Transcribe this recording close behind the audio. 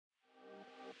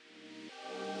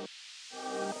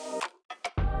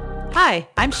Hi,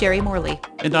 I'm Sherry Morley.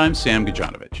 And I'm Sam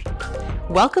Gajanovich.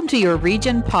 Welcome to your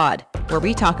Region Pod, where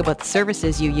we talk about the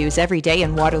services you use every day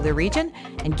in Waterloo Region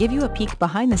and give you a peek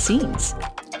behind the scenes.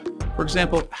 For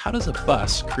example, how does a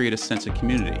bus create a sense of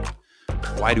community?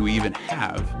 Why do we even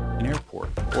have an airport?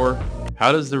 Or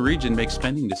how does the region make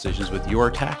spending decisions with your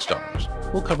tax dollars?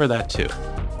 We'll cover that too.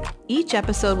 Each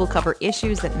episode will cover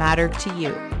issues that matter to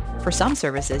you. For some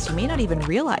services, you may not even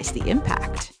realize the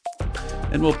impact.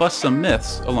 And we'll bust some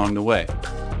myths along the way.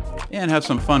 And have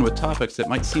some fun with topics that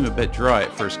might seem a bit dry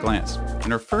at first glance.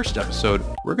 In our first episode,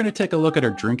 we're going to take a look at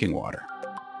our drinking water.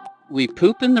 We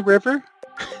poop in the river,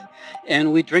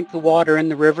 and we drink the water in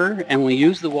the river, and we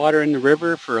use the water in the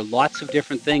river for lots of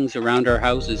different things around our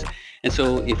houses. And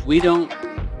so if we don't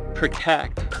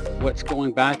protect what's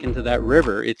going back into that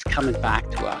river, it's coming back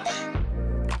to us.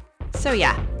 So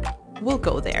yeah, we'll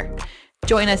go there.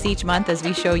 Join us each month as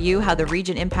we show you how the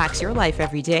region impacts your life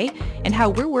every day and how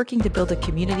we're working to build a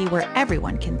community where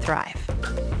everyone can thrive.